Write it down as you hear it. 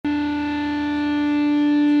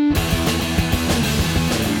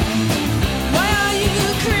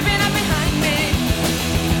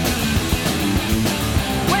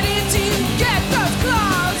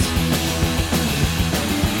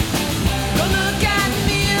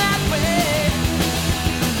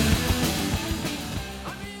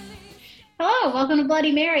to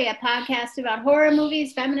Bloody Mary, a podcast about horror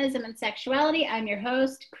movies, feminism, and sexuality. I'm your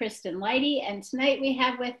host, Kristen Leidy, and tonight we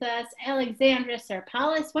have with us Alexandra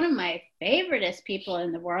Sarpalis, one of my favoriteest people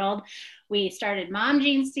in the world. We started Mom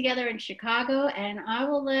Jeans together in Chicago, and I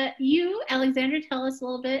will let you, Alexandra, tell us a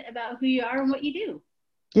little bit about who you are and what you do.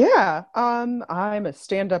 Yeah, I'm a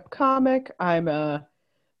stand-up comic. I'm a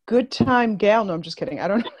good time gal. No, I'm just kidding. I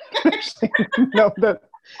don't actually know that.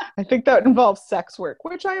 I think that involves sex work,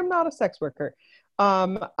 which I am not a sex worker.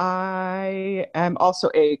 I am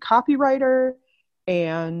also a copywriter,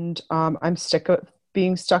 and I'm sick of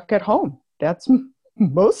being stuck at home. That's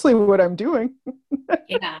mostly what I'm doing.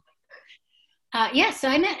 Yeah. So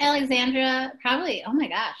I met Alexandra probably, oh my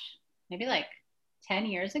gosh, maybe like 10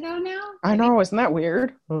 years ago now. I know, isn't that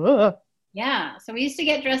weird? Ugh. Yeah, so we used to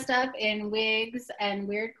get dressed up in wigs and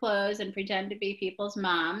weird clothes and pretend to be people's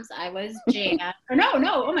moms. I was Jan.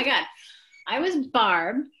 Oh my God. I was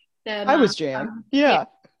Barb, I was Jan. Yeah.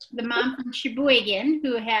 The mom from Sheboygan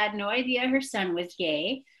who had no idea her son was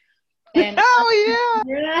gay. And oh,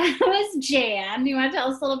 yeah. That was Jan. You want to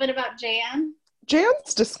tell us a little bit about Jan?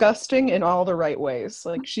 Jan's disgusting in all the right ways.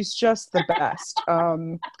 Like, she's just the best.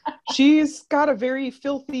 She's got a very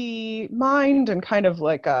filthy mind and kind of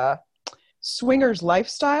like a swingers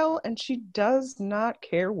lifestyle, and she does not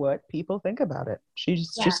care what people think about it.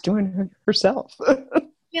 She's just doing herself.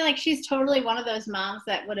 I feel like she's totally one of those moms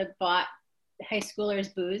that would have bought high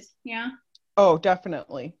schoolers booze. Yeah. Oh,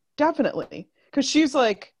 definitely. Because she's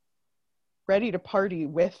like ready to party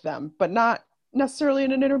with them, but not necessarily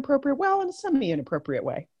in an inappropriate, in a semi-inappropriate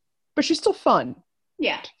way. But she's still fun.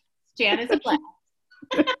 Yeah. Jan is a blast.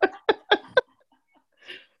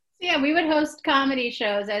 Yeah, we would host comedy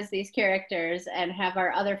shows as these characters and have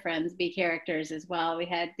our other friends be characters as well. We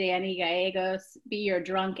had Danny Gallegos be your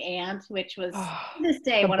drunk aunt, which was to this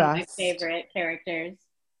day one of my favorite characters.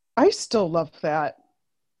 I still love that.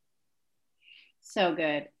 So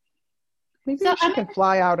good. Maybe she can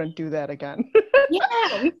fly out and do that again.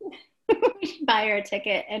 Yeah, we should buy her a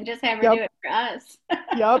ticket and just have her do it for us.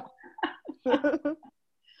 Yep.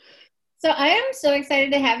 So I am so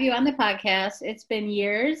excited to have you on the podcast. It's been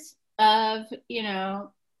years of,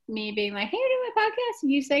 me being like, hey, do my podcast.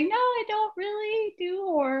 And you saying, no, I don't really do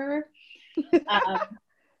horror.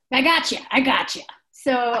 I got you.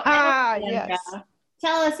 So yes.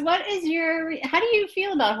 Tell us, how do you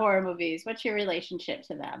feel about horror movies? What's your relationship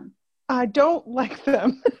to them? I don't like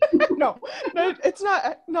them. No, it's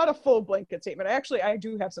not a full blanket statement. I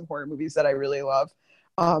do have some horror movies that I really love.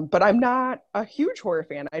 But I'm not a huge horror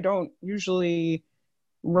fan. I don't usually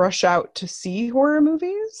rush out to see horror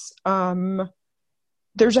movies.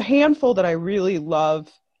 There's a handful that I really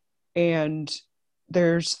love, and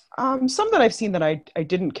there's some that I've seen that I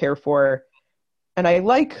didn't care for. And I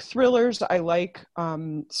like thrillers. I like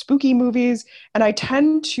spooky movies. And I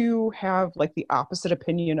tend to have like the opposite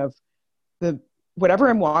opinion of whatever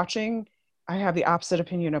I'm watching. I have the opposite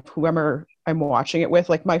opinion of whoever I'm watching it with.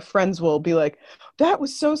 Like, my friends will be like, that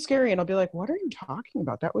was so scary. And I'll be like, what are you talking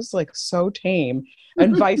about? That was like so tame.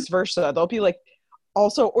 And vice versa. They'll be like,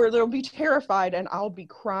 also, or they'll be terrified and I'll be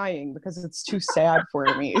crying because it's too sad for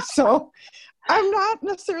me. So I'm not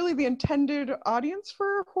necessarily the intended audience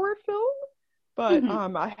for a horror film, but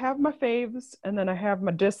I have my faves and then I have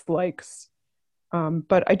my dislikes.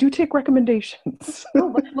 But I do take recommendations.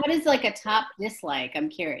 What is like a top dislike? I'm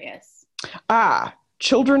curious.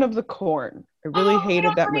 Children of the Corn. I really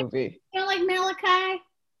hated that movie. You don't like Malachi?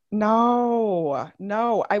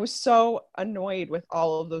 No. I was so annoyed with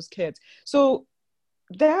all of those kids. So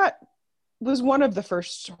that was one of the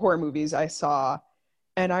first horror movies I saw.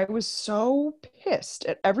 And I was so pissed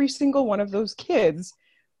at every single one of those kids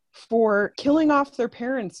for killing off their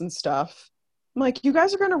parents and stuff. I'm like, you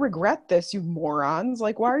guys are going to regret this, you morons.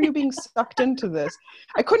 Like, why are you being sucked into this?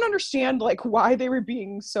 I couldn't understand, like, why they were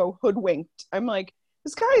being so hoodwinked. I'm like,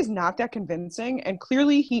 this guy is not that convincing. And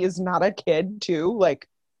clearly he is not a kid, too. Like,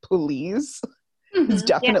 please. He's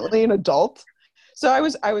definitely an adult. So I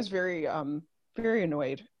was very, very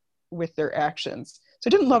annoyed with their actions. So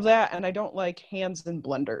I didn't love that. And I don't like Hands and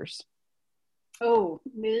Blenders. Oh,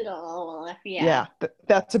 yeah.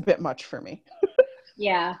 That's a bit much for me.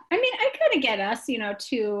 Yeah. I mean, I kind of get us,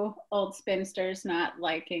 two old spinsters not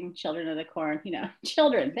liking Children of the Corn.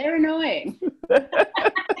 Children, they're annoying.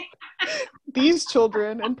 These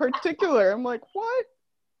children in particular, I'm like, what?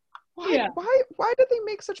 Why did they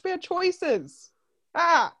make such bad choices?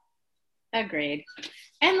 Agreed.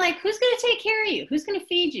 And like, who's going to take care of you? Who's going to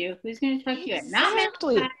feed you? Who's going to tuck you in? Not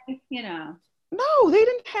Malachi, No, they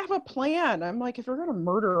didn't have a plan. I'm like, if you're going to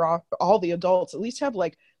murder off all the adults, at least have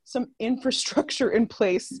like some infrastructure in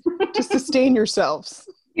place to sustain yourselves.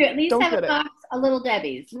 You at least have a box a Little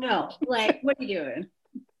Debbie's. No, like, what are you doing?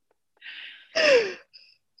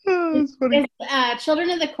 Oh, that's funny. Is Children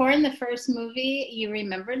of the Corn the first movie you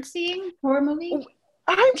remembered seeing? Horror movie?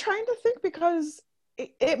 I'm trying to think because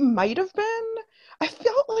it might have been. I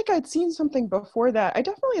felt like I'd seen something before that. I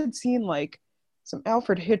definitely had seen like some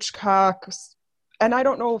Alfred Hitchcock, and I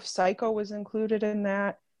don't know if Psycho was included in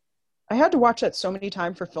that. I had to watch that so many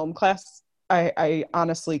times for film class. I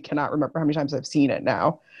honestly cannot remember how many times I've seen it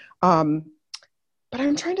now. Um, but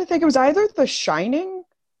I'm trying to think. It was either The Shining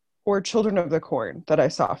or Children of the Corn that I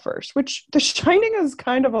saw first, which The Shining is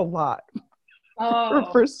kind of a lot.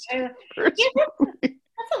 Oh, first, yeah, movie.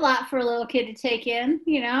 that's a lot for a little kid to take in,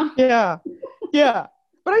 you know? Yeah. Yeah.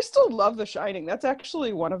 But I still love The Shining. That's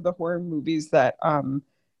actually one of the horror movies that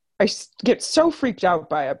get so freaked out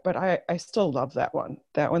by it, but I still love that one.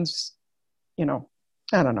 That one's,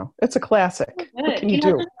 I don't know. It's a classic. Good. What can you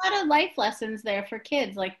do? There's a lot of life lessons there for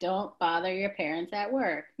kids, like don't bother your parents at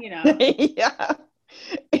work, Yeah.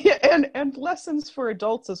 And lessons for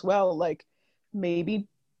adults as well, like maybe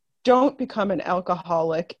don't become an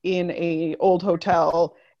alcoholic in a old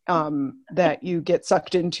hotel that you get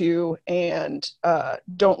sucked into, and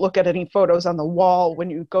don't look at any photos on the wall when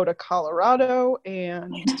you go to Colorado,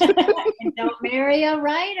 and and don't marry a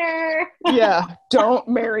writer. Yeah, don't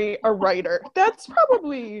marry a writer. That's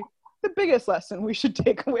probably the biggest lesson we should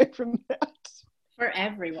take away from that. For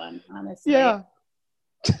everyone, honestly. Yeah.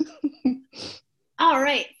 All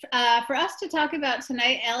right. For us to talk about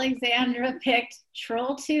tonight, Alexandra picked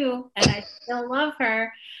Troll 2, and I still love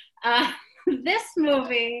her. This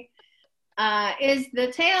movie is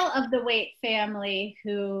the tale of the Waite family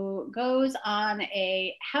who goes on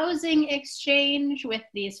a housing exchange with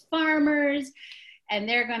these farmers, and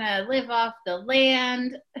they're going to live off the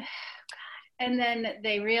land. And then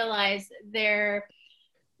they realize their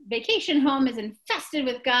vacation home is infested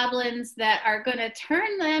with goblins that are going to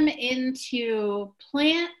turn them into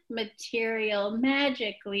plant material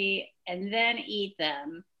magically and then eat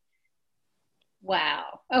them.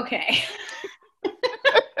 Wow. Okay.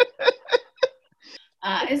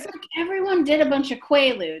 It's like everyone did a bunch of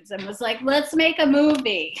Quaaludes and was like, let's make a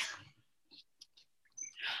movie.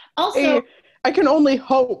 Also, I can only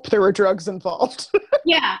hope there were drugs involved.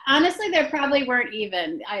 Yeah, honestly, there probably weren't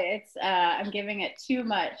even. I'm giving it too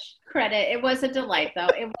much credit. It was a delight, though.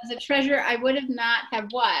 It was a treasure I would have not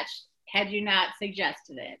have watched had you not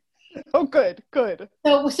suggested it. Oh, good.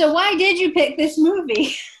 So why did you pick this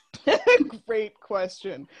movie? Great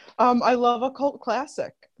question. I love a cult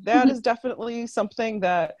classic. That is definitely something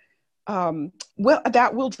that,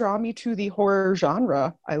 that will draw me to the horror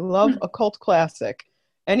genre. I love a cult classic.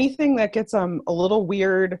 Anything that gets a little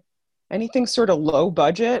weird, anything sort of low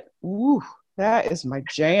budget, ooh, that is my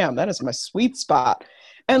jam. That is my sweet spot.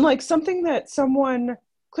 And like something that someone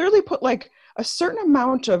clearly put like a certain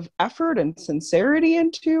amount of effort and sincerity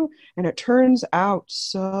into, and it turns out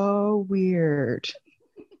so weird.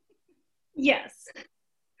 Yes.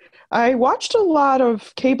 I watched a lot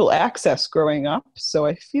of cable access growing up, so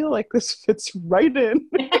I feel like this fits right in.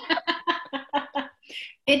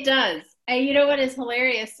 It does. And you know what is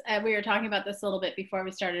hilarious? We were talking about this a little bit before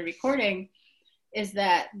we started recording, is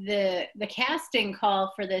that the casting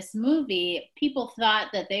call for this movie, people thought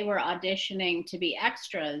that they were auditioning to be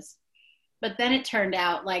extras, but then it turned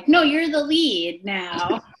out like, no, you're the lead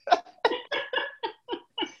now.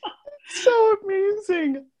 So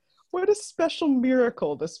amazing. What a special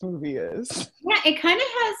miracle this movie is. Yeah, it kind of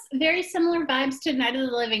has very similar vibes to Night of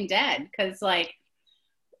the Living Dead, because like,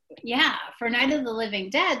 yeah, for Night of the Living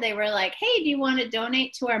Dead, they were like, hey, do you want to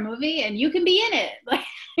donate to our movie? And you can be in it. Like,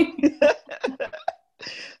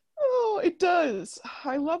 oh, it does.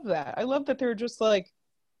 I love that. I love that they're just like,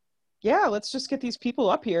 yeah, let's just get these people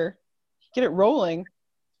up here, get it rolling.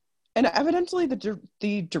 And evidently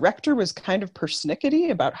the director was kind of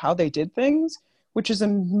persnickety about how they did things, which is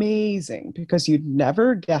amazing because you'd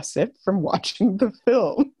never guess it from watching the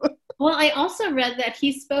film. Well, I also read that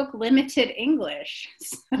he spoke limited English.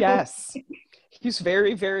 So. Yes. He's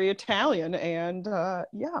very, very Italian, and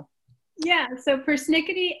yeah. Yeah, so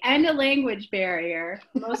persnickety and a language barrier.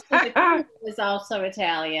 Most of the crew was also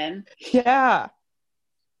Italian. Yeah.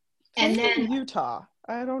 And then Utah.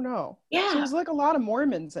 I don't know. Yeah. So there's like a lot of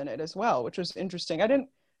Mormons in it as well, which was interesting. I didn't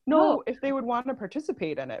know if they would want to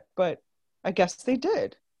participate in it, but I guess they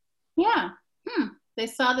did. Yeah. They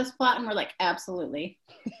saw this plot and were like, absolutely.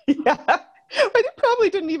 Yeah. They probably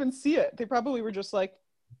didn't even see it. They probably were just like,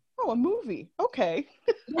 oh, a movie. Okay.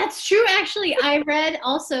 That's true. Actually, I read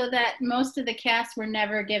also that most of the cast were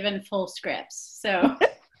never given full scripts. So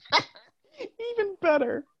even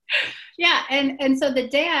better. Yeah. And so the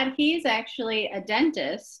dad, he's actually a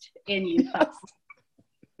dentist in Utah.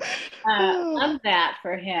 Love that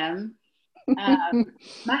for him.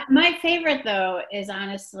 My favorite though is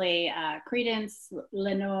honestly Credence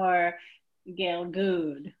Lenore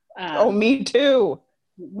Gielgud. Oh, me too.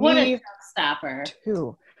 What a showstopper!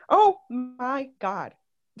 Too. Oh my God!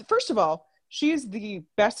 First of all, she is the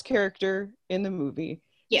best character in the movie.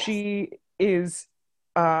 Yes. She is.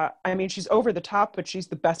 I mean, she's over the top, but she's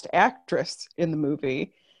the best actress in the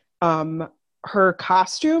movie. Her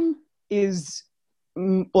costume is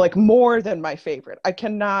like more than my favorite. I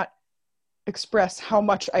cannot express how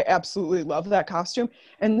much I absolutely love that costume.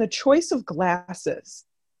 And the choice of glasses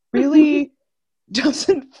really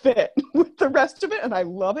doesn't fit with the rest of it. And I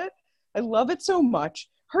love it. I love it so much.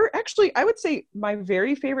 Actually, I would say my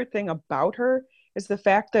very favorite thing about her is the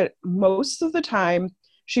fact that most of the time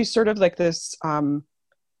she's sort of like this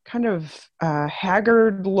kind of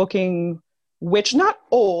haggard looking witch, not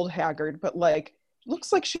old haggard, but like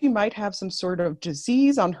looks like she might have some sort of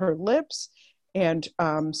disease on her lips and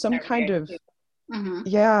some kind of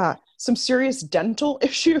some serious dental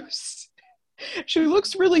issues. She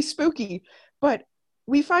looks really spooky, but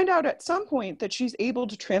we find out at some point that she's able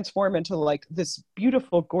to transform into like this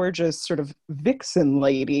beautiful, gorgeous sort of vixen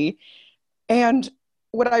lady. And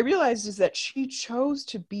what I realized is that she chose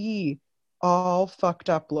to be all fucked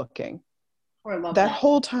up looking that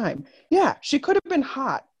whole time. Yeah, she could have been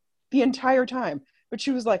hot the entire time, but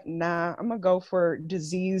she was like, nah, I'm gonna go for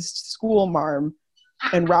diseased school marm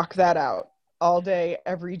and rock that out all day,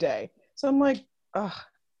 every day. So I'm like, ugh,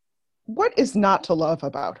 what is not to love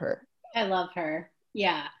about her? I love her.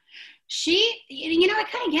 Yeah. I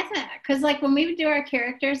kind of get that because like when we would do our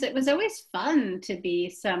characters, it was always fun to be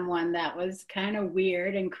someone that was kind of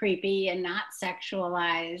weird and creepy and not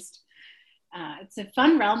sexualized. It's a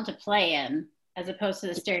fun realm to play in as opposed to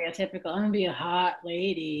the stereotypical, I'm gonna be a hot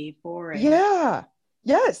lady, boring. Yeah.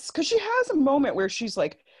 Yes. Because she has a moment where she's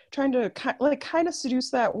like trying to kind of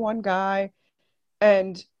seduce that one guy.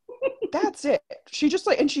 And that's it. She just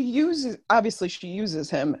like, and she uses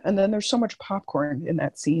him. And then there's so much popcorn in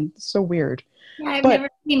that scene. It's so weird. Yeah, I've never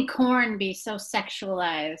seen Korn be so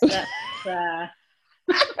sexualized. Yeah,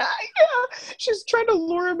 she's trying to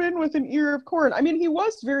lure him in with an ear of corn. I mean, he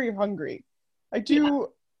was very hungry. I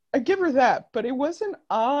give her that, but it was an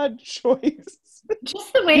odd choice.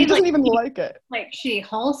 Just the way he doesn't even like it. Like she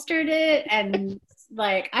holstered it and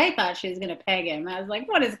like I thought she was gonna peg him. I was like,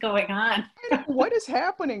 what is going on? What is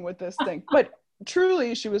happening with this thing? But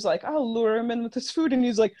truly she was like, I'll lure him in with this food, and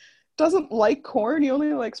he's like, doesn't like corn, he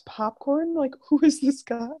only likes popcorn. Like, who is this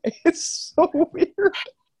guy? It's so weird.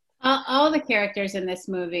 All the characters in this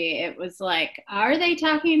movie, it was like, are they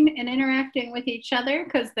talking and interacting with each other?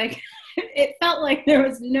 Because it felt like there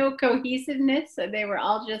was no cohesiveness, and they were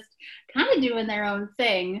all just kind of doing their own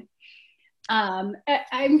thing.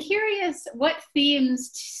 I'm curious, what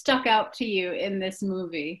themes stuck out to you in this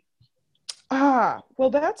movie? Well,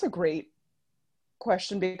 that's a great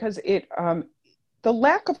question because it the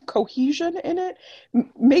lack of cohesion in it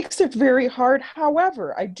makes it very hard.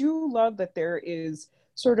 However, I do love that there is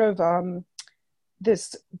sort of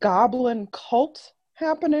this goblin cult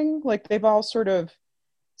happening. Like they've all sort of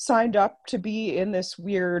signed up to be in this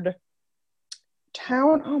weird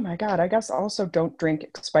town. Oh my God, I guess also don't drink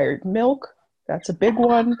expired milk. That's a big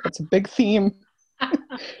one. That's a big theme.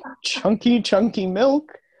 Chunky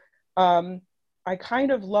milk. I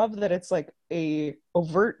kind of love that it's like a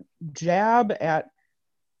overt jab at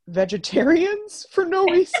vegetarians for no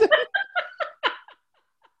reason.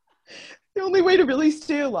 The only way to really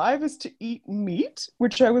stay alive is to eat meat,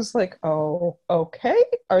 which I was like, oh, okay.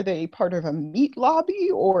 Are they part of a meat lobby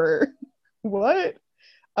or what?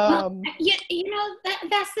 That's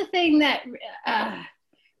the thing that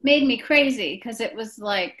made me crazy, because it was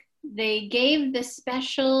like they gave the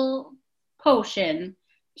special potion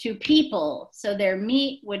to people so their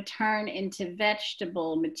meat would turn into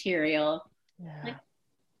vegetable material. Yeah. Like,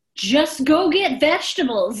 just go get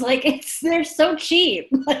vegetables. Like they're so cheap.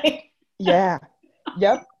 Yeah.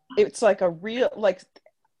 Yep. It's like a real, like,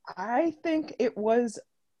 I think it was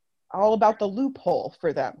all about the loophole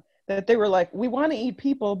for them, that they were like, we want to eat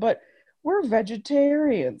people, but we're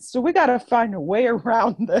vegetarians, so we got to find a way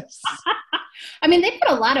around this. I mean, they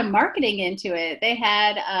put a lot of marketing into it. They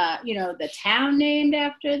had, the town named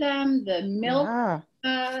after them, the milk,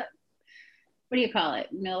 what do you call it?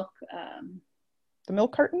 Milk, the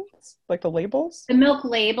milk cartons, like the labels. The milk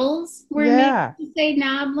labels were made to say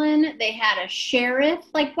Noblin. They had a sheriff.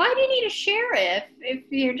 Like, why do you need a sheriff if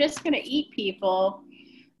you're just going to eat people?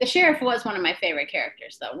 The sheriff was one of my favorite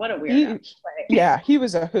characters, though. What a weirdo. He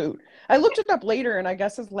was a hoot. I looked it up later, and I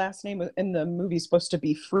guess his last name in the movie is supposed to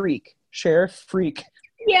be Freak. Sheriff Freak.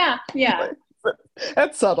 Yeah, yeah.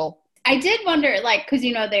 That's subtle. I did wonder, like, because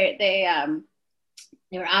they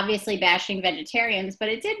were obviously bashing vegetarians, but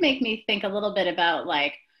it did make me think a little bit about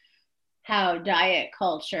like how diet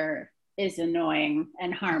culture is annoying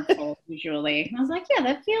and harmful usually. And I was like, yeah,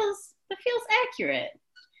 that feels accurate.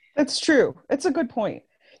 That's true. It's a good point.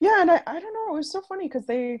 Yeah, and I don't know, it was so funny because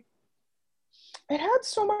it had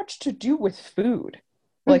so much to do with food,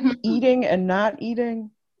 like Mm-hmm. eating and not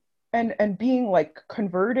eating, and being like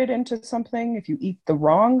converted into something if you eat the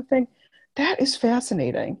wrong thing. That is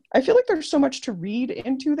fascinating. I feel like there's so much to read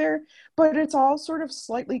into there, but it's all sort of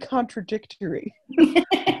slightly contradictory.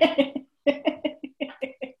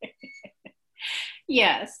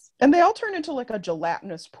 Yes. And they all turn into like a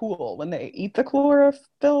gelatinous pool when they eat the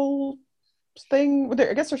chlorophyll thing.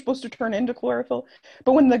 I guess they're supposed to turn into chlorophyll,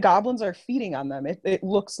 but when the goblins are feeding on them, it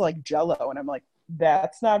looks like jello. And I'm like,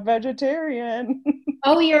 that's not vegetarian.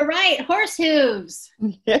 Oh, you're right. Horse hooves.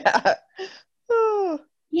 Yeah. Oh,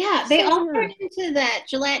 Yeah, they so all turn weird. into that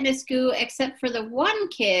gelatinous goo except for the one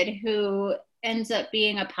kid who ends up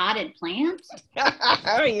being a potted plant.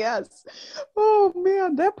 Yes. Oh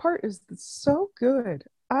man, that part is so good.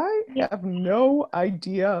 I Yeah. have no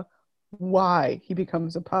idea why he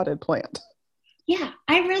becomes a potted plant. Yeah,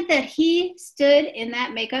 I read that he stood in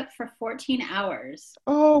that makeup for 14 hours.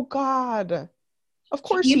 Oh God. Of Can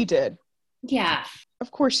course you? he did. Yeah. Of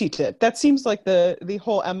course he did. That seems like the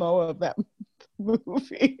whole MO of that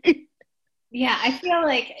movie. Yeah, I feel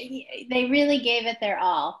like they really gave it their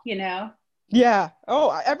all, Yeah.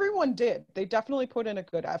 Oh, everyone did. They definitely put in a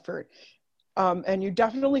good effort. And you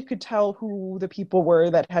definitely could tell who the people were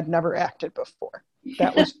that had never acted before.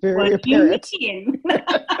 That was What very do you apparent. mean?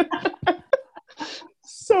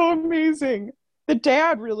 So amazing. The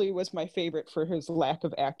dad really was my favorite for his lack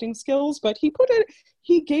of acting skills, but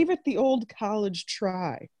he gave it the old college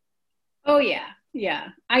try. Oh, yeah. Yeah.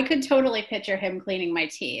 I could totally picture him cleaning my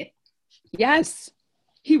teeth. Yes.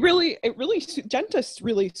 Dentist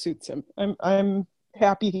really suits him. I'm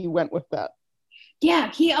happy he went with that.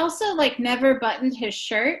 Yeah, he also like never buttoned his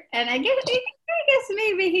shirt, and I guess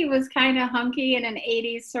maybe he was kind of hunky in an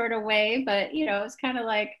 '80s sort of way, but it was kind of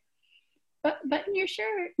like button your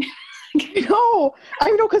shirt. I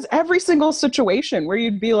know, because every single situation where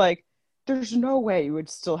you'd be like, there's no way you would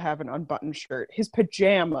still have an unbuttoned shirt. His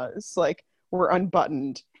pajamas, like, were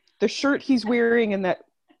unbuttoned. The shirt he's wearing in that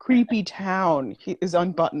creepy town is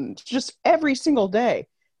unbuttoned just every single day.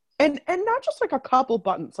 And not just like a couple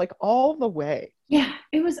buttons, like all the way. Yeah,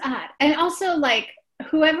 it was odd. And also, like,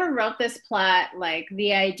 whoever wrote this plot, like,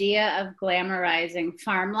 the idea of glamorizing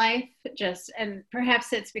farm life, just, and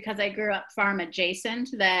perhaps it's because I grew up farm adjacent,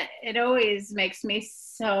 that it always makes me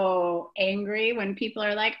so angry when people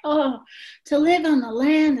are like, oh, to live on the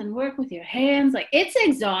land and work with your hands. Like, it's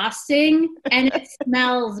exhausting and it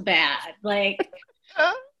smells bad. Like,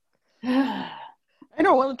 I I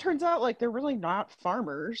know. Well, it turns out like they're really not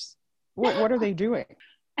farmers. What are they doing?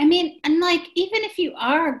 mean, and like, even if you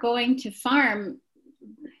are going to farm,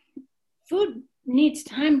 food needs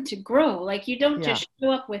time to grow. Like you don't Yeah. just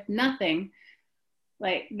show up with nothing.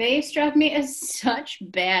 Like they struck me as such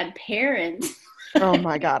bad parents. Oh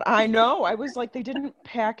my God. I know. I was like, they didn't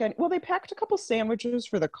pack any. Well, they packed a couple sandwiches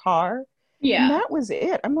for the car, and Yeah. that was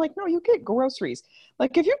it. I'm like, no, you get groceries.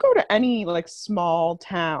 Like, if you go to any like small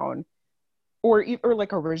town or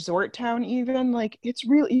like a resort town, even, like, it's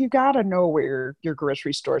really, you gotta know where your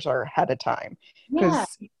grocery stores are ahead of time Yeah.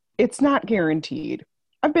 because it's not guaranteed.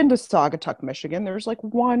 I've been to Saugatuck, Michigan. There's like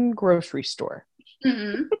one grocery store.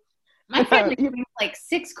 Mm-hmm. My family You- brings like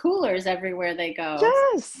 6 coolers everywhere they go.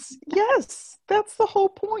 yes, yes. That's the whole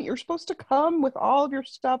point. You're supposed to come with all of your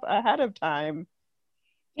stuff ahead of time.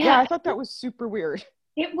 Yeah, Yeah, I thought that was super weird.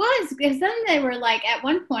 it was because then they were like, at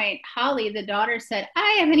one point, Holly, the daughter, said,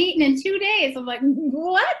 "I haven't eaten in 2 days." I'm like,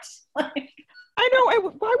 "What?" Like, I know.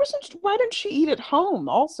 Why didn't she eat at home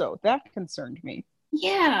also? That concerned me.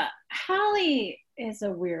 yeah, Holly is a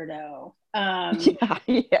weirdo. Yeah,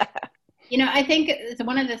 yeah. I think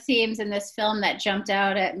one of the themes in this film that jumped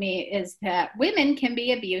out at me is that women can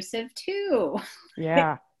be abusive too.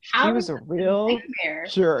 Yeah. She How was is a a real nightmare?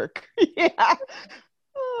 jerk. Yeah.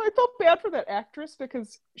 Oh, I felt bad for that actress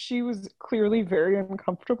because she was clearly very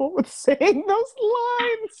uncomfortable with saying those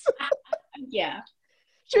lines. Yeah.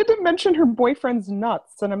 She had to mention her boyfriend's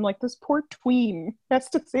nuts, and I'm like, this poor tween has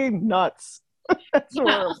to say nuts. That's Yeah.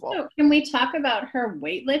 horrible. Also, can we talk about her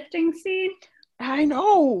weightlifting scene? I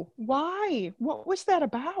know. Why? What was that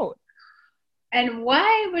about? And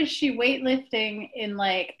why was she weightlifting in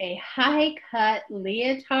like a high cut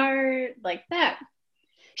leotard like that?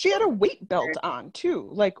 She had a weight belt on too.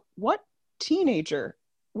 Like, what teenager,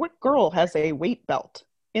 what girl has a weight belt?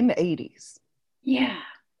 in the 80s. Yeah,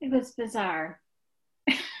 it was bizarre.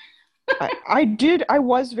 I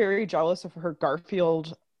was very jealous of her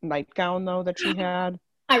Garfield nightgown though that she had.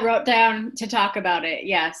 I wrote down to talk about it.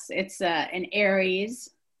 Yes, it's an Aries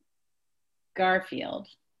Garfield.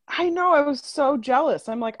 I know, I was so jealous.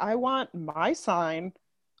 I'm like, I want my sign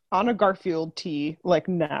on a Garfield tee like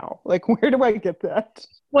now. Like, where do I get that?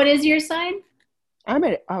 What is your sign? I'm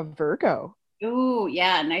a Virgo. Ooh,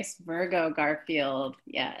 yeah, nice Virgo Garfield.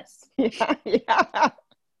 Yes. Yeah, yeah.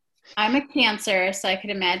 I'm a Cancer, so I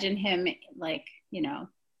could imagine him like, a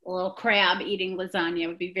little crab eating lasagna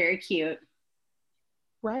would be very cute.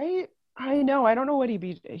 Right? I know. I don't know what he'd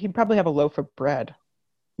be. He'd probably have a loaf of bread,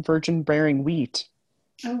 virgin bearing wheat.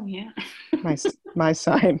 Oh, yeah. My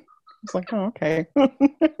sign. It's like, oh, okay.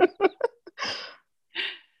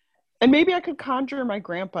 And maybe I could conjure my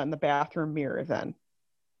grandpa in the bathroom mirror then.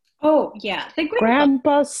 Oh, yeah. The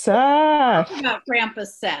Grandpa Seth. About Grandpa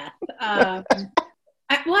Seth. I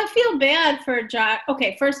feel bad for Josh.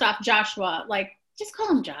 Okay, first off, Joshua. Like, just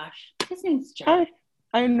call him Josh. His name's Josh.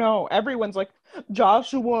 I know. Everyone's like,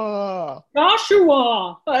 Joshua.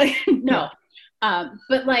 Joshua. No.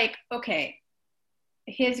 But like, okay,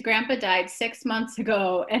 his grandpa died 6 months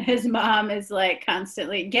ago, and his mom is like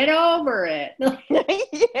constantly, get over it.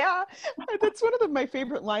 Yeah, that's one of my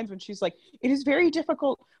favorite lines when she's like, it is very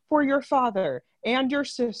difficult for your father and your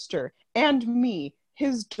sister and me,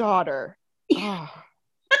 his daughter. Oh,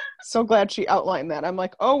 so glad she outlined that. I'm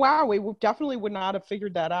like, oh wow, we definitely would not have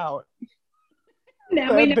figured that out.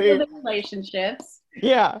 Now we know the relationships.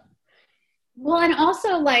 Yeah. Well, and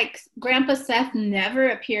also like Grandpa Seth never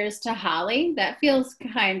appears to Holly. That feels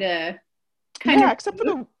kind of except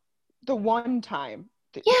for the one time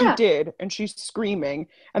that he did, and she's screaming,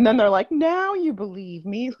 and then they're like, now you believe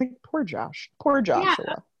me. Like, poor Joshua.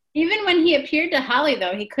 Yeah. Even when he appeared to Holly,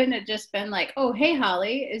 though, he couldn't have just been like, oh, hey,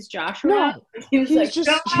 Holly, is Joshua? No, he's like, just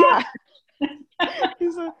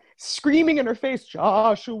he's screaming in her face,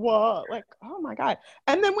 Joshua, like, oh my God.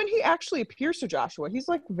 And then when he actually appears to Joshua, he's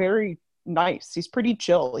like very nice. He's pretty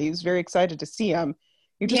chill. He's very excited to see him.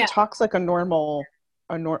 He just talks like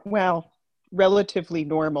relatively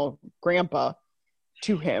normal grandpa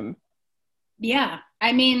to him. Yeah.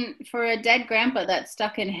 I mean, for a dead grandpa that's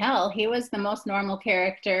stuck in hell, he was the most normal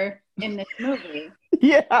character in this movie.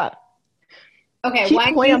 Yeah. Okay.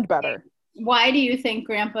 He planned better. Why do you think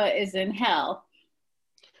grandpa is in hell?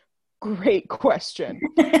 Great question.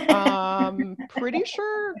 Pretty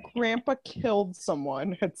sure grandpa killed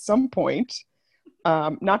someone at some point.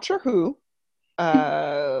 Not sure who.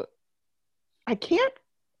 I can't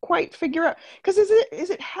quite figure out, because is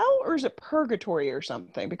it hell or is it purgatory or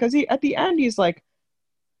something? Because at the end he's like,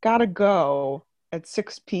 gotta go at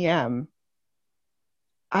 6 p.m.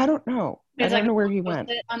 I don't know. I don't know where he went.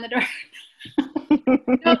 On the door.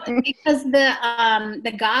 No, because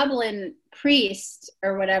the goblin priest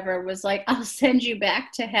or whatever was like, I'll send you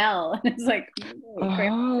back to hell. And it's like,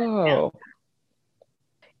 oh,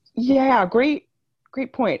 yeah, great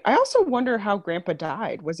point. I also wonder how grandpa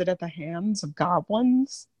died. Was it at the hands of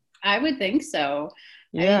goblins? I would think so.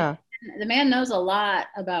 Yeah. I mean, the man knows a lot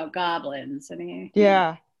about goblins.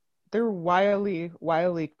 Yeah, they're wily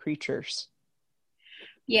creatures.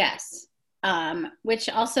 Yes. Which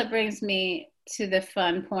also brings me to the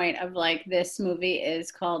fun point of like, this movie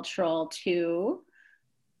is called Troll 2,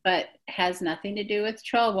 but has nothing to do with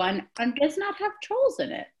Troll 1 and does not have trolls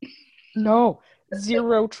in it. No,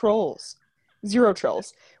 zero trolls. So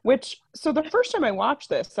the first time I watched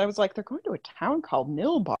this, I was like, they're going to a town called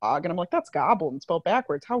Nilbog, and I'm like, that's goblin spelled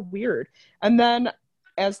backwards. How weird. And then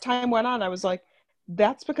as time went on, I was like,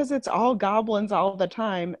 that's because it's all goblins all the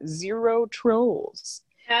time, zero trolls.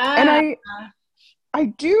 And I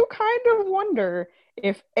do kind of wonder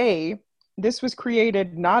if this was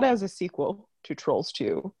created not as a sequel to Trolls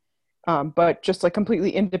 2, but just like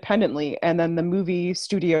completely independently, and then the movie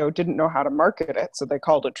studio didn't know how to market it, so they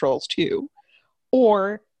called it Trolls 2.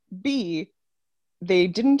 Or B, they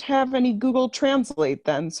didn't have any Google Translate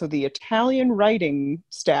then, so the Italian writing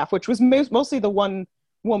staff, which was mostly the one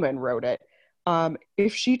woman wrote it,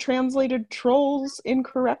 if she translated Trolls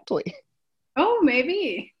incorrectly. Oh,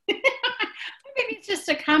 maybe. Maybe it's just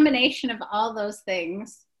a combination of all those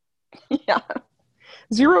things. Yeah.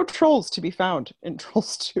 Zero trolls to be found in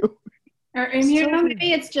Trolls 2. Or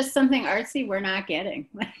maybe it's just something artsy we're not getting.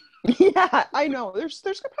 Yeah, I know. There's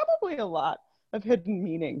probably a lot of hidden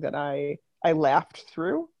meaning that I laughed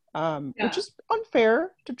through, which is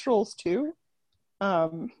unfair to Trolls 2.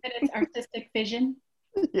 That it's artistic vision.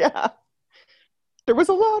 Yeah. There was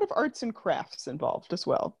a lot of arts and crafts involved as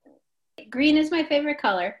well. green is my favorite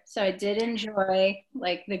color. So I did enjoy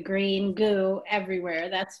like the green goo everywhere.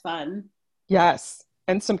 That's fun. Yes.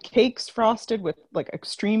 And some cakes frosted with like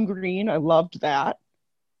extreme green. I loved that.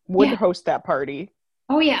 Would Yeah. host that party.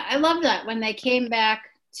 Oh yeah, I love that when they came back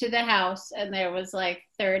to the house and there was like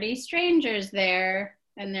 30 strangers there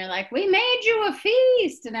and they're like, "We made you a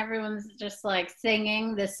feast." And everyone's just like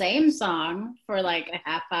singing the same song for like a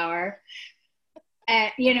half hour.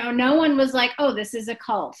 And no one was like, "Oh, this is a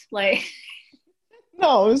cult." Like,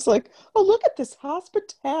 No, it was like, oh, look at this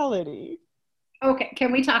hospitality. okay,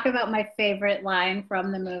 can we talk about my favorite line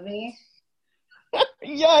from the movie?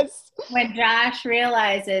 Yes. When Josh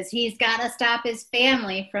realizes he's got to stop his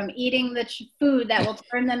family from eating the food that will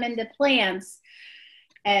turn them into plants.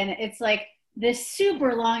 And it's like this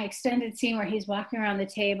super long extended scene where he's walking around the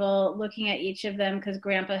table looking at each of them because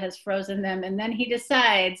Grandpa has frozen them. And then he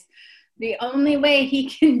decides the only way he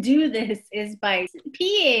can do this is by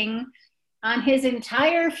peeing on his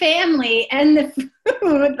entire family and the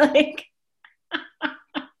food. Like,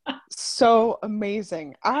 So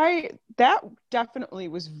amazing. That definitely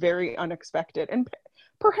was very unexpected and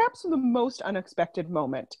perhaps the most unexpected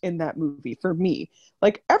moment in that movie for me.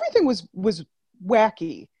 Like everything was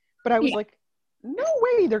wacky, but I was yeah. like, no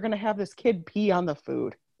way they're going to have this kid pee on the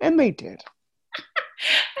food. And they did.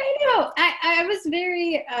 I know. I was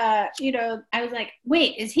very, I was like,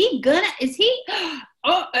 wait, is he?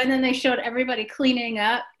 Oh, and then they showed everybody cleaning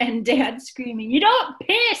up and Dad screaming, "You don't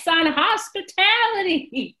piss on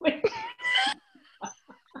hospitality."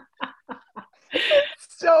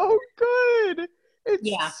 So good. It's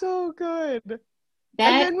Yeah. so good. And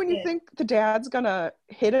That then when you think the dad's gonna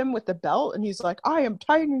hit him with the belt and he's like, I am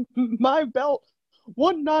tightening my belt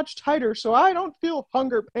one notch tighter so I don't feel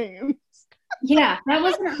hunger pains. Yeah, that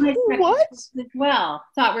wasn't unexpected What? as well.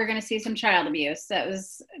 Thought we were going to see some child abuse. That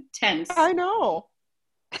was tense. I know.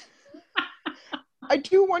 I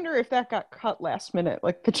do wonder if that got cut last minute,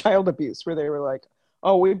 like the child abuse, where they were like,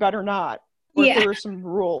 oh, we better not. Or if Yeah. there were some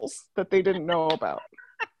rules that they didn't know about.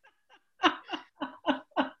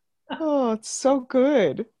 Oh, it's so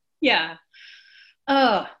good. Yeah.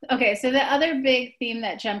 Oh, okay. So the other big theme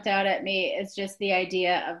that jumped out at me is just the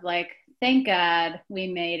idea of like, thank God we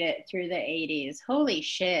made it through the 80s. Holy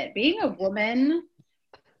shit. Being a woman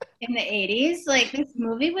in the 80s, like this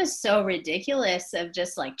movie was so ridiculous of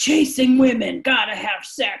just like chasing women, gotta have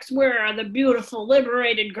sex. Where are the beautiful,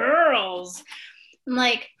 liberated girls? And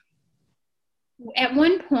like at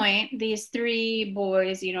one point, these three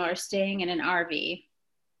boys, are staying in an RV.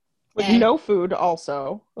 With And no food,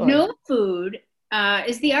 also. no food.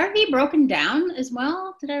 Is the RV broken down as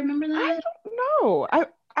well? Did I remember I that? don't know.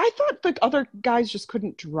 I thought the other guys just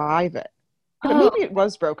couldn't drive it. But Oh, maybe it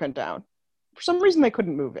was broken down. For some reason, they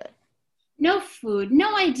couldn't move it. no food,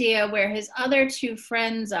 no idea where his other two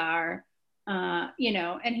friends are,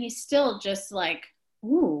 and he's still just like,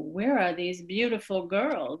 ooh, where are these beautiful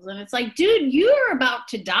girls? And it's like, dude, you're about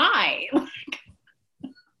to die.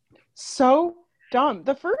 So dumb.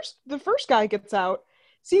 The first guy gets out,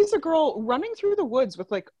 sees a girl running through the woods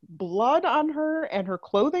with like blood on her and her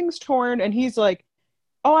clothing's torn, and he's like,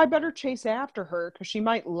 "Oh, I better chase after her because she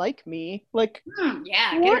might like me." Like,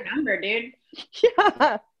 Yeah, get what? her number, dude.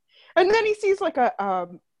 Yeah. And then he sees like a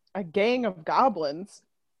gang of goblins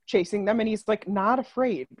chasing them, and he's like not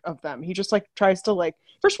afraid of them. He just like tries to like.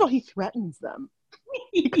 First of all, he threatens them.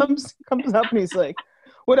 He comes up and he's like,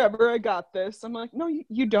 "Whatever, I got this." I'm like, "No,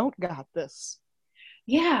 you don't got this."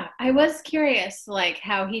 Yeah, I was curious, like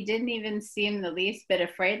how he didn't even seem the least bit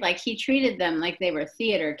afraid. Like he treated them like they were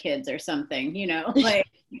theater kids or something, like.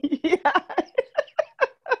 Yeah.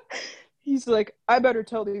 He's like, "I better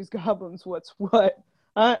tell these goblins what's what.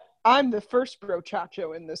 I'm the first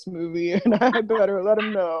brochacho in this movie, and I better let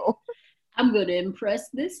them know." I'm going to impress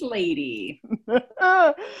this lady.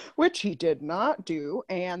 Which he did not do,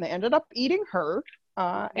 and they ended up eating her,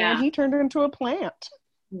 and Yeah. he turned into a plant.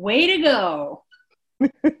 Way to go.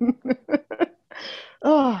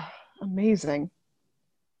 Oh, amazing.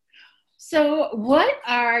 So, what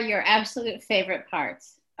are your absolute favorite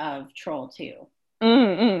parts of Troll 2?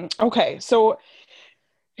 Okay, so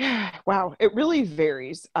wow, it really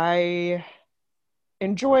varies. I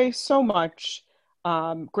enjoy so much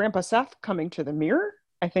Grandpa Seth coming to the mirror.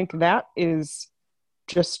 I think that is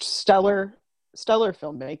just stellar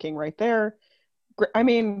filmmaking right there. I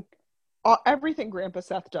mean, everything Grandpa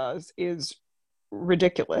Seth does is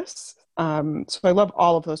ridiculous. So I love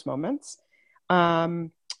all of those moments.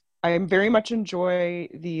 I very much enjoy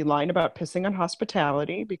the line about pissing on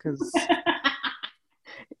hospitality because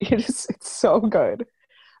it's so good.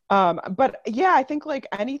 But yeah, I think like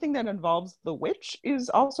anything that involves the witch is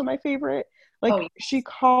also my favorite. Oh, Like, yeah. she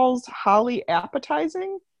calls Holly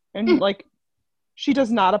appetizing, and like, she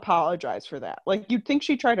does not apologize for that. Like, you'd think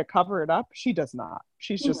she'd try to cover it up. She does not.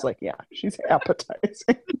 She's just like, yeah, she's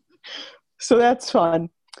appetizing. So that's fun.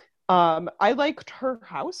 I liked her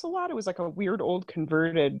house a lot. It was like a weird old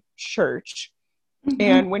converted church. Mhm.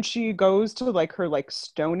 And when she goes to like her like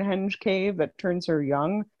Stonehenge cave that turns her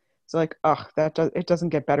young, it's like, oh, it doesn't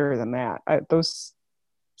get better than that. Those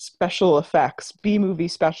special effects, B movie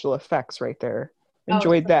special effects right there. Oh,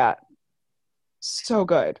 Enjoyed that. So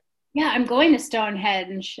good. yeah, I'm going to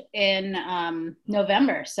Stonehenge in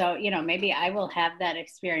November. So, maybe I will have that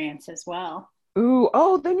experience as well. Ooh,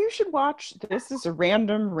 oh, then you should watch. This is a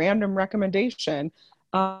random recommendation.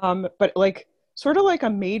 But like sort of like a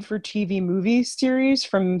made for TV movie series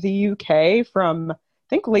from the UK from I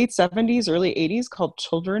think late 70s, early 80s called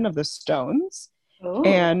Children of the Stones. Oh,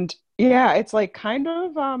 And yeah, it's like kind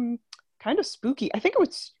of spooky. I think it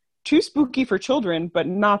was too spooky for children, but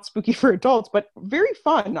not spooky for adults, but very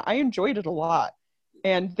fun. I enjoyed it a lot.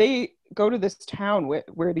 And they go to this town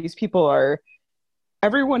where these people are,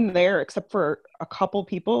 everyone there except for a couple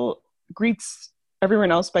people greets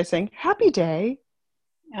everyone else by saying happy day.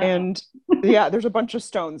 uh-oh. And yeah, there's a bunch of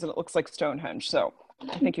stones and it looks like Stonehenge. So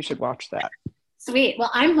I think you should watch that. Sweet. Well,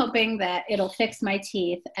 I'm hoping that it'll fix my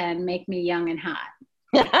teeth and make me young and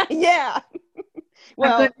hot. Yeah. I'm going,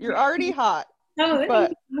 Well, you're already hot, oh,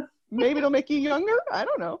 but maybe it'll make you younger. I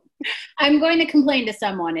don't know. I'm going to complain to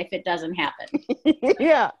someone if it doesn't happen.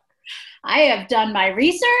 Yeah. I have done my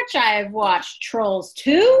research. I have watched Trolls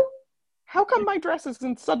 2. How come my dress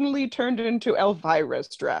isn't suddenly turned into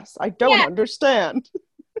Elvira's dress? I don't Yeah, understand.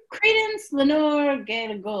 Credence Lenore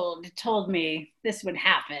Gold told me this would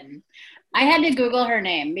happen. I had to Google her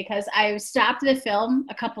name because I stopped the film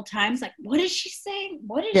a couple times. Like, what is she saying?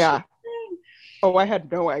 What is she Yeah. saying? Oh, I had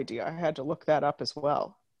no idea. I had to look that up as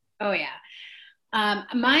well. Oh, yeah.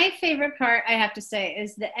 My favorite part, I have to say,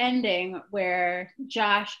 is the ending where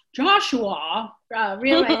Joshua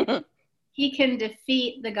realized he can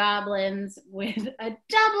defeat the goblins with a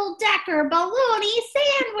double-decker bologna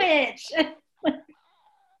sandwich.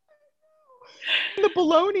 The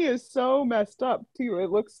bologna is so messed up too. It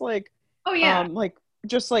looks Oh, yeah. like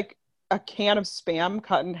just like a can of spam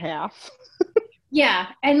cut in half. Yeah,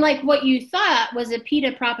 and like what you thought was a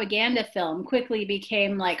PETA propaganda film quickly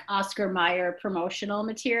became like Oscar Mayer promotional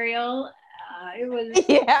material. It was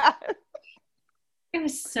Yeah. it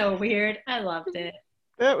was so weird. I loved it.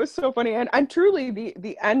 That was so funny. And truly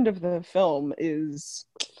the end of the film is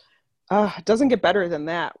doesn't get better than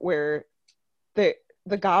that, where the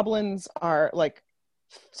the goblins are like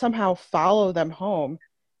somehow follow them home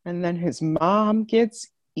and then his mom gets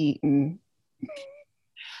eaten.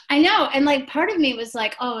 I know, and like part of me was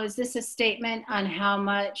like, "Oh, is this a statement on how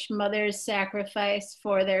much mothers sacrifice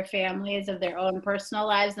for their families of their own personal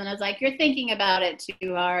lives?" And I was like, "You're thinking about it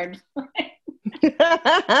too hard."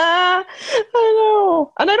 I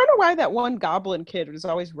know. And I don't know why that one goblin kid was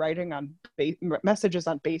always writing on messages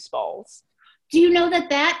on baseballs. Do you know that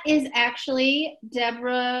that is actually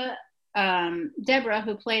Deborah,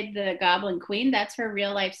 who played the Goblin Queen? That's her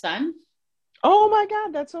real life son. Oh my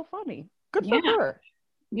God, that's so funny. Good for Yeah, her.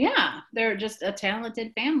 yeah, they're just a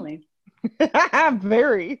talented family.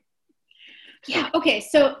 Very. Yeah. Okay.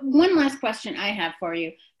 So one last question I have for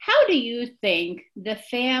you: how do you think the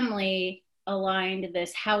family aligned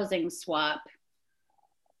this housing swap?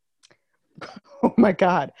 Oh my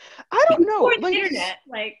God. I don't know. Before the Like, internet,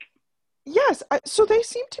 like, yes. So they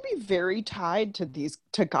seem to be very tied to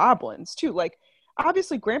to goblins too. Like,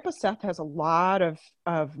 obviously, Grandpa Seth has a lot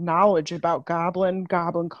of knowledge about goblin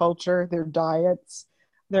culture, their diets,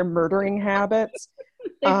 their murdering habits.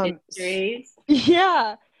 the histories.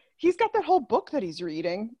 Yeah, he's got that whole book that he's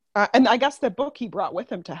reading. And I guess the book he brought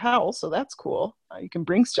with him to hell, so that's cool. You can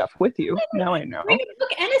bring stuff with you. Now I know. Bring a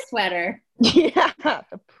book and a sweater. Yeah,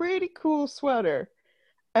 a pretty cool sweater.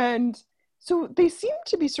 And so they seem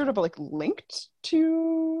to be sort of like linked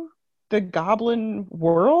to the goblin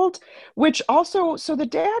world, which also, so the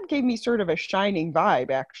dad gave me sort of a Shining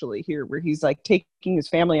vibe actually here, where he's like taking his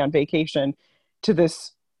family on vacation to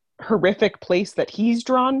this horrific place that he's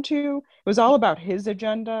drawn to. It was all about his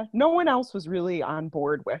agenda. No one else was really on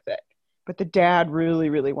board with it, but the dad really,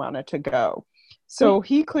 really wanted to go. Well, So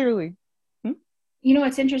he clearly, hmm? you know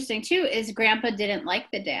what's interesting too is Grandpa didn't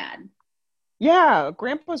like the dad. Yeah,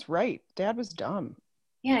 Grandpa's right. Dad was dumb.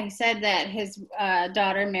 Yeah, he said that his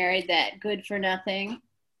daughter married that good for nothing,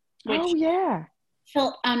 which Oh yeah.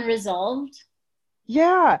 felt unresolved.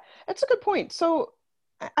 Yeah, that's a good point. So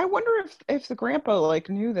I wonder if the grandpa like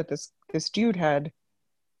knew that this dude had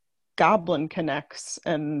goblin connects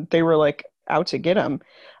and they were like out to get him.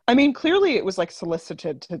 I mean, clearly it was like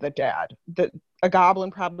solicited to the dad. That a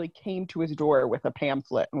goblin probably came to his door with a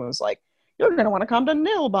pamphlet and was like, "You're going to want to come to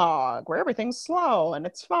Nilbog, where everything's slow and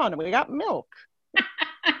it's fun, and we got milk,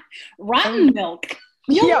 Rotten milk.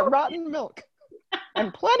 yeah, rotten milk,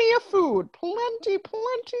 and plenty of food, plenty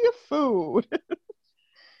of food."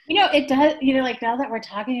 It does, like now that we're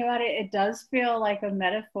talking about it, it does feel like a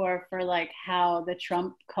metaphor for like how the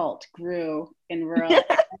Trump cult grew in rural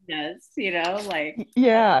areas, like.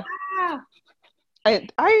 Yeah. Ah.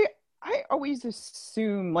 I always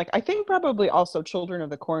assume, like, I think probably also Children of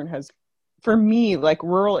the Corn has, for me, like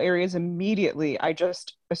rural areas immediately, I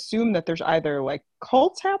just assume that there's either like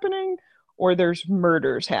cults happening or there's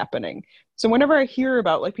murders happening. So whenever I hear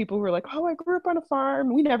about like people who are like, "Oh, I grew up on a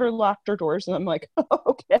farm, we never locked our doors," and I'm like, "Oh,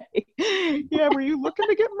 okay, yeah, were you looking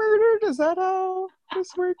to get murdered? Is that how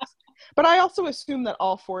this works?" But I also assume that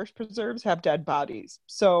all forest preserves have dead bodies.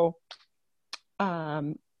 So,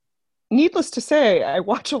 needless to say, I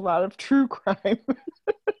watch a lot of true crime.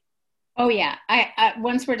 Oh yeah, I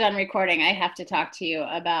once we're done recording, I have to talk to you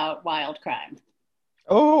about wild crime.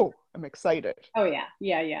 Oh, I'm excited. Oh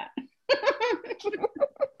yeah.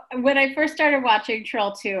 When I first started watching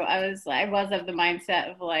Troll 2, I was of the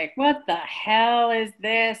mindset of like, what the hell is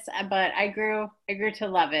this? But I grew to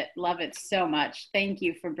love it so much. Thank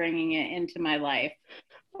you for bringing it into my life.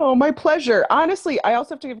 Oh, my pleasure. Honestly, I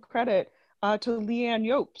also have to give credit to Leanne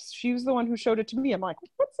Yopes. She was the one who showed it to me. I'm like,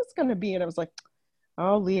 what's this going to be? And I was like,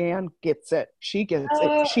 oh, Leanne gets it. She gets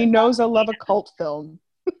it. She knows I love a cult film.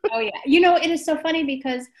 Oh yeah. It is so funny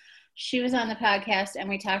because she was on the podcast and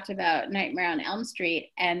we talked about Nightmare on Elm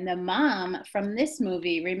Street, and the mom from this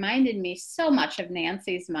movie reminded me so much of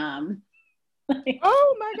Nancy's mom.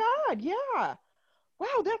 Oh my God. Yeah.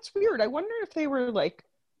 Wow, that's weird. I wonder if they were like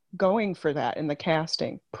going for that in the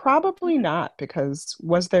casting. Probably not, because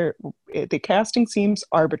the casting seems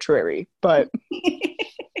arbitrary, but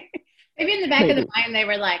maybe in the back of the mind they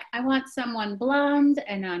were like, I want someone blonde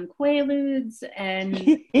and on Quaaludes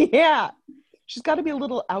and yeah. She's got to be a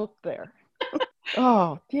little out there.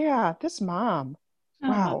 Oh, yeah, this mom.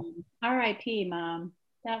 Wow. R.I.P. Mom.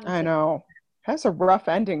 I know. That's a rough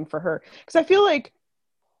ending for her. Because I feel like,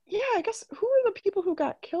 yeah, I guess, who are the people who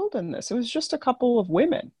got killed in this? It was just a couple of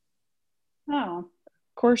women. Oh.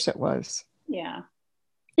 Of course it was. Yeah.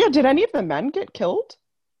 Yeah, did any of the men get killed?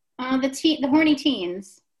 The horny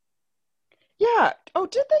teens. Yeah. Oh,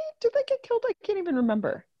 did they get killed? I can't even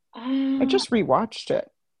remember. I just rewatched it.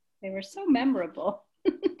 They were so memorable.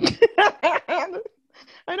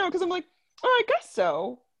 I know, because I'm like, oh, I guess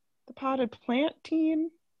so. The potted plant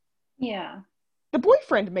teen. Yeah. The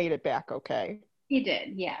boyfriend made it back okay. He did,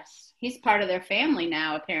 yes. He's part of their family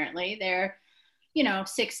now, apparently. They're,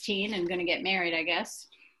 16 and going to get married, I guess.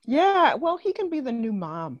 Yeah, well, he can be the new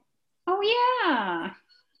mom. Oh,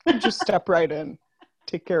 yeah. Just step right in,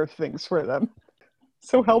 take care of things for them.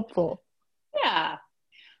 So helpful. Yeah.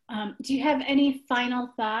 Do you have any final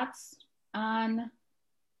thoughts on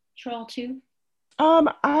Troll 2?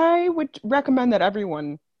 I would recommend that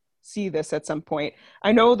everyone see this at some point.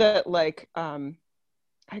 I know that, like, I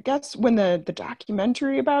guess when the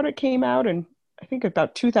documentary about it came out, and I think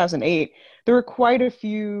about 2008, there were quite a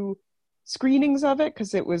few screenings of it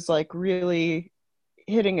because it was like really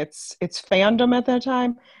hitting its fandom at that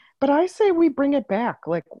time. But I say we bring it back.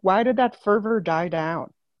 Like, why did that fervor die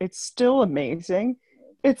down? It's still amazing.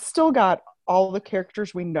 It's still got all the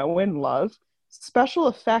characters we know and love, special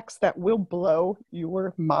effects that will blow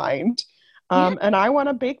your mind. And I want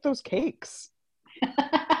to bake those cakes.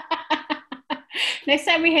 Next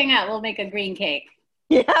time we hang out, we'll make a green cake.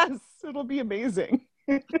 Yes, it'll be amazing.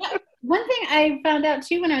 One thing I found out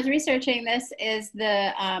too when I was researching this is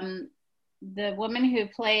the woman who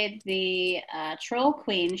played the Troll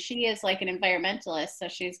Queen. She is like an environmentalist, so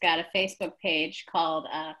she's got a Facebook page called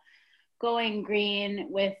Going Green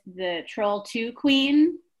with the Troll 2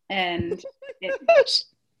 Queen, and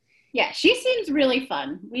yeah, she seems really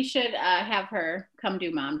fun. We should have her come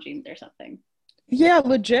do Mom Jeans or something. Yeah,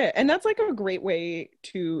 legit. And that's like a great way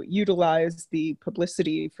to utilize the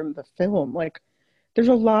publicity from the film. Like, there's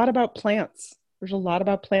a lot about plants. There's a lot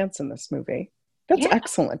about plants in this movie. That's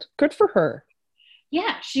excellent. Good for her.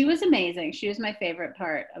 Yeah, she was amazing. She was my favorite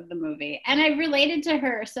part of the movie. And I related to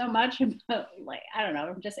her so much about, like, I don't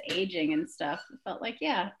know, just aging and stuff. I felt like,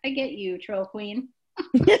 yeah, I get you, Troll Queen.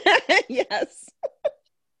 Yes.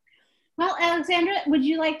 Well, Alexandra, would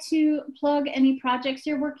you like to plug any projects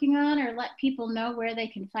you're working on or let people know where they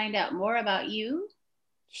can find out more about you?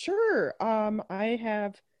 Sure. I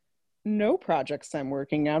have no projects I'm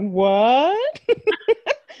working on. What?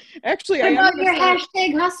 Actually, what about your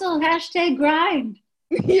hashtag hustle, hashtag grind?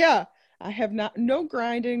 Yeah. I have no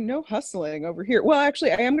grinding, no hustling over here. Well,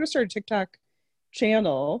 actually, I am going to start a TikTok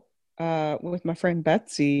channel with my friend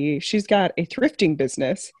Betsy. She's got a thrifting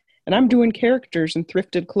business, and I'm doing characters in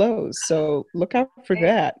thrifted clothes. So look out for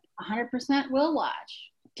that. 100% will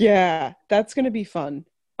watch. Yeah, that's going to be fun.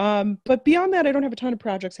 But beyond that, I don't have a ton of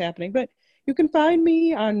projects happening, but you can find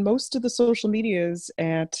me on most of the social medias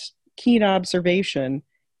at Keen Observation.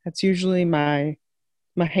 That's usually my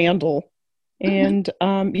handle. And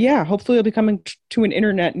yeah, hopefully I'll be coming to an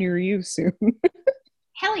internet near you soon.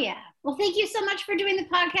 Hell yeah. Well, thank you so much for doing the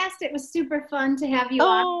podcast. It was super fun to have you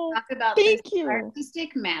on to talk about this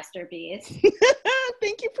artistic masterpiece.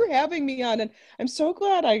 Thank you for having me on. And I'm so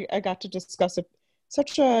glad I got to discuss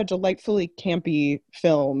such a delightfully campy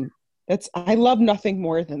film. I love nothing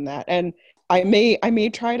more than that. And I may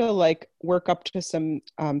try to like work up to some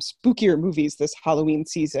spookier movies this Halloween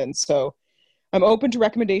season. So I'm open to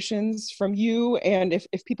recommendations from you. And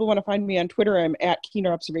if people want to find me on Twitter, I'm at Keen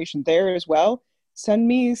Observation there as well. Send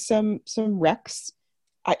me some recs.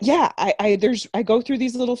 I go through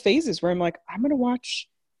these little phases where I'm like, I'm gonna watch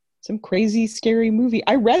some crazy scary movie.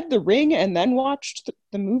 I read The Ring and then watched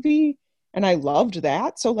the movie, and I loved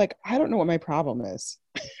that. So like, I don't know what my problem is.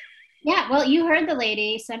 Yeah, well, you heard the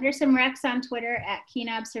lady. Send her some recs on Twitter at Keen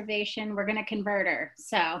Observation. We're gonna convert her.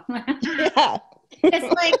 So yeah,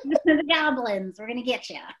 it's like the goblins. We're gonna get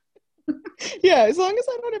you. Yeah, as long as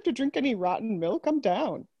I don't have to drink any rotten milk, I'm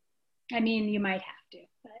down. I mean, you might have to.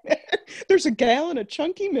 But... There's a gallon of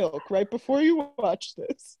chunky milk right before you watch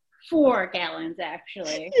this. 4 gallons,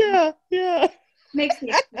 actually. Yeah. Makes the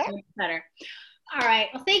experience better. All right.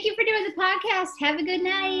 Well, thank you for doing the podcast. Have a good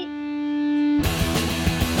night.